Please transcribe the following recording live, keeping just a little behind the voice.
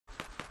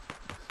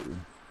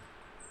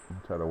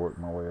try to work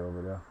my way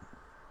over there.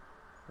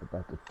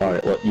 All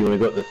right, look, you want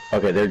to go?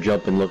 Okay, they're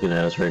jumping, looking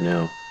at us right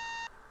now.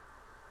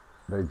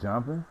 They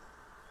jumping?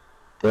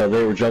 Well,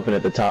 they were jumping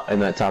at the top,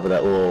 in that top of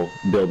that little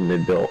building they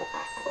built.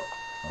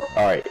 Okay.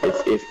 All right, all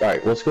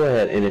right, let's go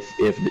ahead, and if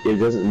it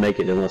doesn't make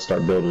it, then let's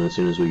start building as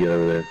soon as we get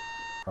over there.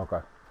 Okay.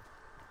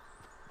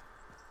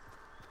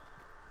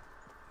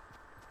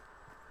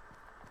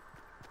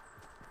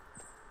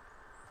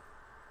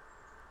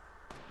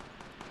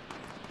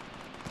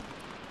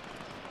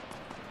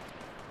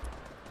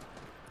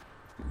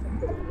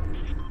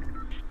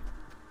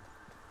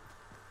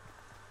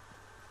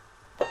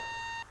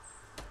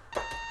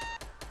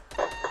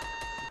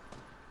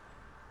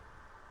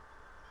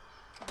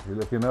 He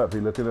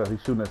looking up,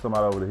 he's shooting at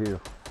somebody over the hill.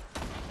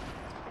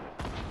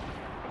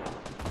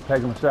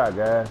 Take him a shot,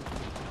 guys.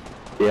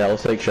 Yeah,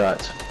 let's take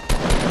shots.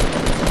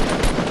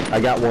 I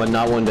got one,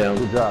 not one down.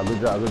 Good job,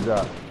 good job, good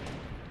job.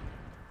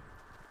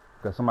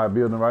 Got somebody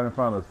building right in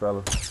front of us,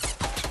 fellas.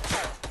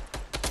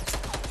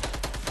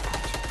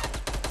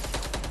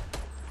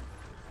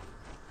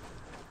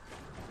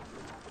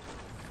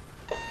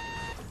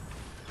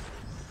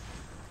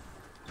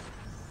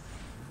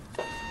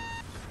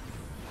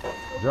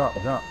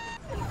 Jump, jump.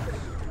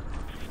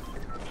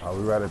 Oh,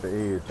 we right at the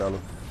edge,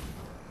 fellas.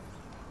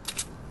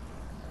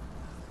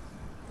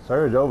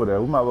 Surge over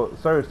there. We might well,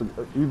 Surge,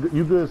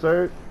 you good,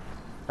 Surge?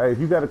 Hey, if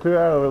you got to clear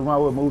out of it, we might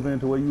well move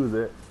into where you was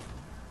at.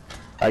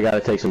 I gotta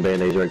take some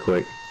band-aids right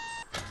quick.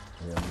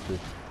 Yeah, me too.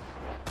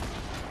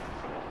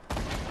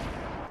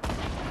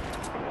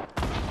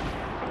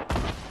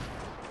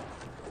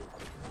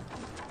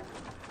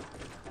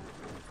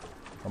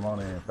 Come on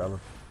in, fellas.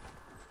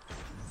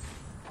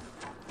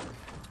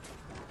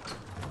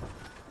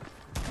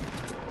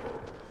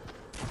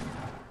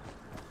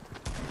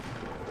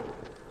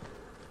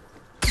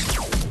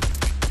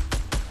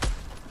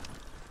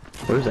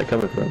 Where's that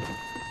coming from?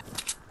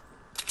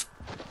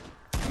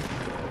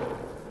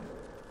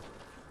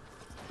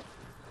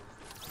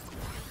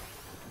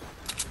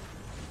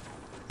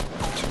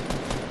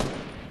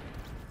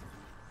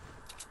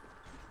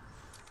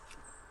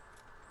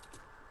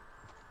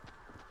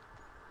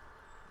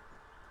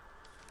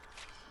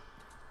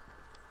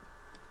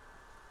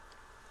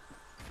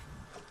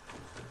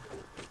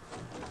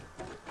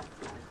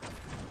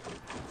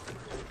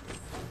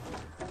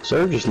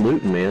 Sir, just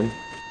looting, man.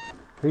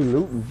 He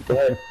looting.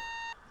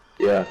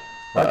 Yeah.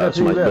 Somebody's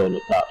building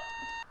up top.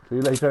 So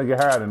you like trying to get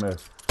higher than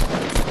this. Have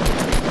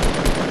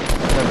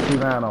a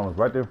 2-9 on us,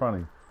 right there in front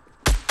of you.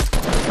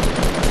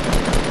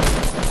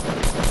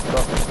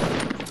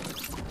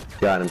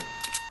 Got him.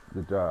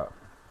 Good job.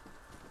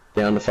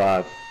 Down to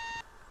 5.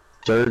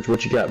 Surge,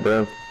 what you got,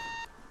 bro?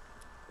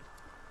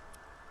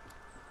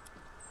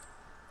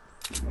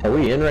 Are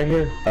we in right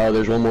here? Oh,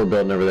 there's one more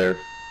building over there.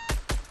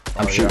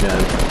 I'm shooting at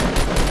him.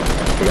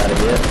 I got a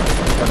hit.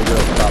 Trying to get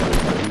up top of it.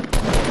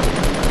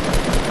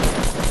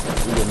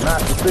 We will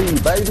not succeed,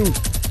 baby.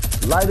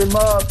 Light him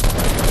up.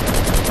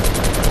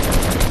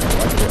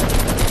 Right there.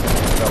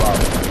 Fell out.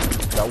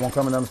 Got one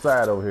coming down the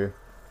side over here.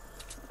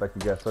 Like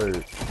you got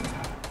surged.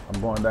 I'm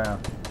going down.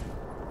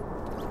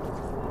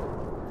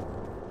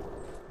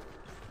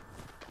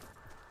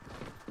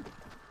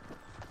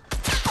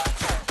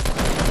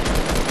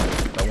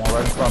 Got one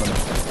right in front of me.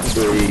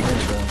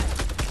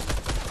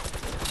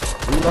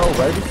 Reload,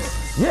 baby.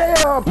 Yeah,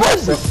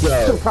 let's go.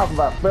 What I'm talking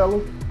about,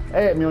 fellas.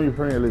 Add me on your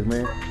friend list,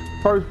 man.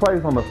 First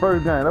place on the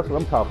first game. That's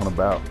what I'm talking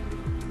about.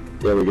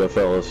 There we go,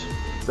 fellas.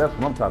 That's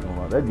what I'm talking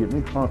about. That get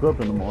me crunk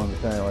up in the morning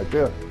time right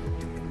there.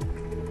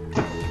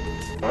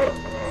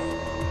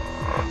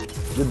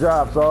 Good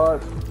job,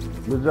 Sarge.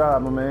 Good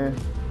job, my man.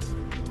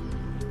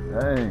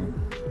 Dang.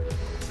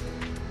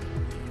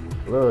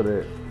 Love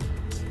that.